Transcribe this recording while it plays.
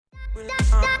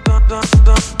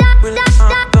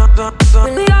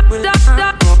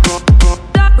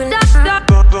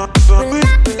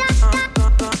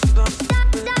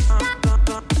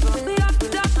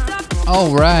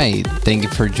Alright, thank you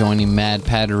for joining Mad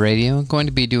Patter Radio. I'm going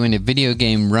to be doing a video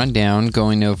game rundown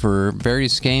going over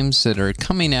various games that are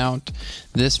coming out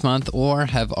this month or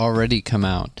have already come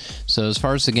out. So as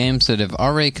far as the games that have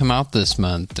already come out this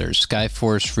month, there's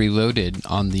Skyforce Reloaded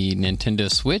on the Nintendo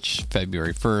Switch,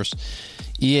 February 1st.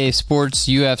 EA Sports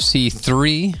UFC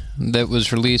 3 that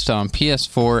was released on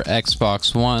PS4,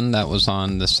 Xbox One, that was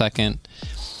on the 2nd.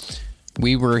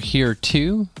 We Were Here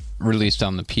 2, released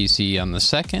on the PC on the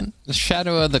 2nd.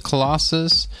 Shadow of the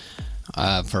Colossus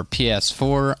for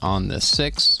PS4 on the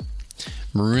 6th.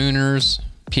 Marooners,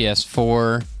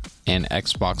 PS4 and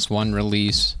Xbox One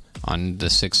release on the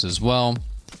 6th as well.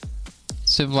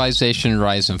 Civilization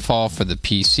Rise and Fall for the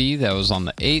PC, that was on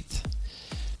the 8th.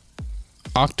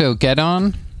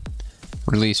 Octogeddon,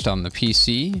 released on the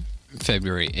PC,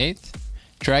 February 8th.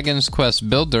 Dragon's Quest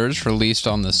Builders, released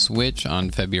on the Switch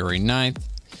on February 9th.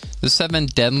 The 7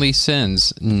 Deadly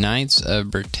Sins, Knights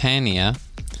of Britannia,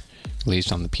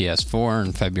 released on the PS4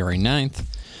 on February 9th.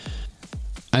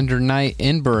 Under Night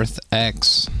In-Birth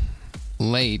X,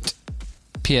 late,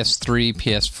 PS3,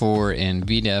 PS4, and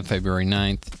Vita, February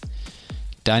 9th.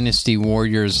 Dynasty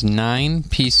Warriors 9,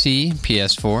 PC,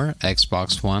 PS4,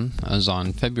 Xbox One, was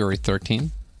on February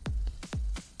 13th.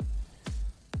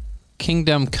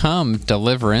 Kingdom Come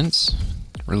Deliverance,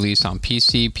 released on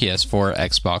PC, PS4,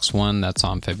 Xbox One. That's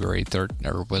on February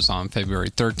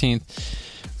 13th.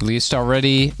 Released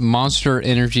already. Monster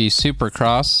Energy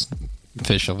Supercross,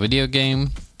 official video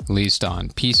game, released on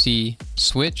PC,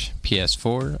 Switch,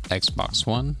 PS4, Xbox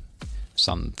One. It's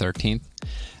on the 13th.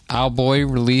 Owlboy,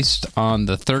 released on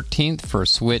the 13th for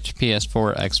Switch,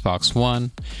 PS4, Xbox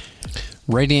One.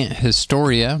 Radiant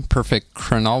Historia Perfect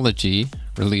Chronology,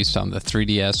 released on the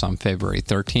 3DS on February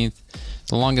 13th.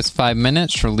 The Longest 5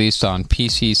 Minutes, released on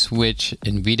PC, Switch,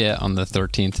 and Vita on the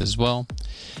 13th as well.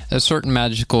 A Certain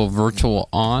Magical Virtual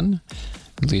On,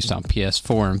 released on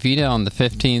PS4 and Vita on the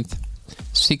 15th.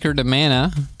 Secret of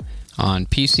Mana on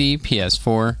PC,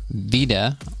 PS4,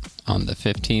 Vita on the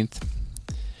 15th.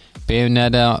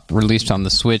 Bayonetta, released on the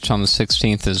Switch on the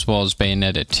 16th, as well as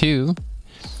Bayonetta 2.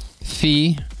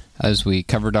 Fee, as we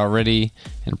covered already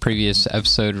in a previous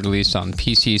episode, released on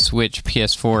PC, Switch,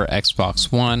 PS4, Xbox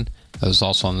One. That was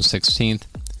also on the 16th.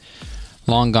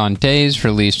 Long Gone Days,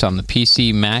 released on the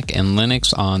PC, Mac, and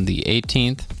Linux on the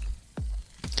 18th.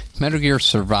 Metal Gear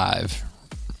Survive,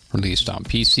 released on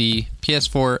PC,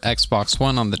 PS4, Xbox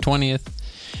One on the 20th.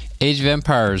 Age of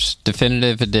Empires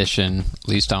Definitive Edition,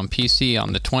 released on PC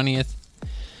on the 20th.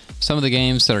 Some of the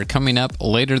games that are coming up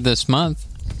later this month.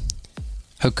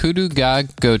 Hokuto ga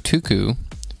Gotoku,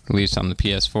 released on the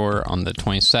PS4 on the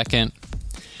 22nd.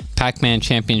 Pac-Man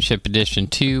Championship Edition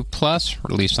 2 Plus,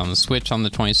 released on the Switch on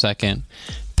the 22nd.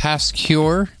 Past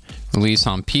Cure, released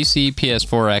on PC,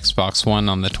 PS4, Xbox One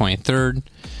on the 23rd.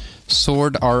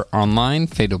 Sword Art Online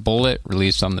Fatal Bullet,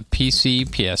 released on the PC,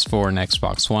 PS4, and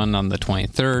Xbox One on the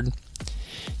 23rd.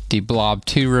 The Blob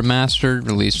 2 Remastered,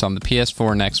 released on the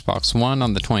PS4 and Xbox One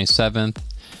on the 27th.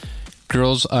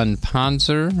 Girls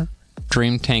Unpanzer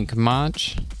Dream Tank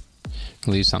Match,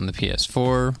 released on the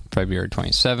PS4, February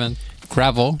 27th.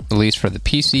 Gravel, released for the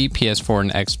PC, PS4,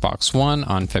 and Xbox One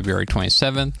on February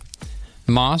 27th.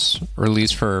 Moss,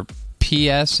 released for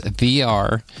PS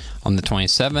VR on the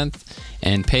 27th.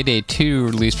 And Payday 2,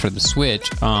 released for the Switch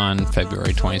on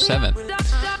February 27th.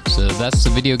 So that's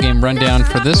the video game rundown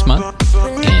for this month.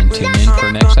 And tune in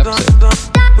for next episode.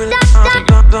 Take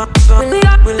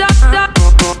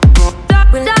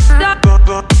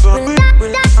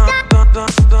care.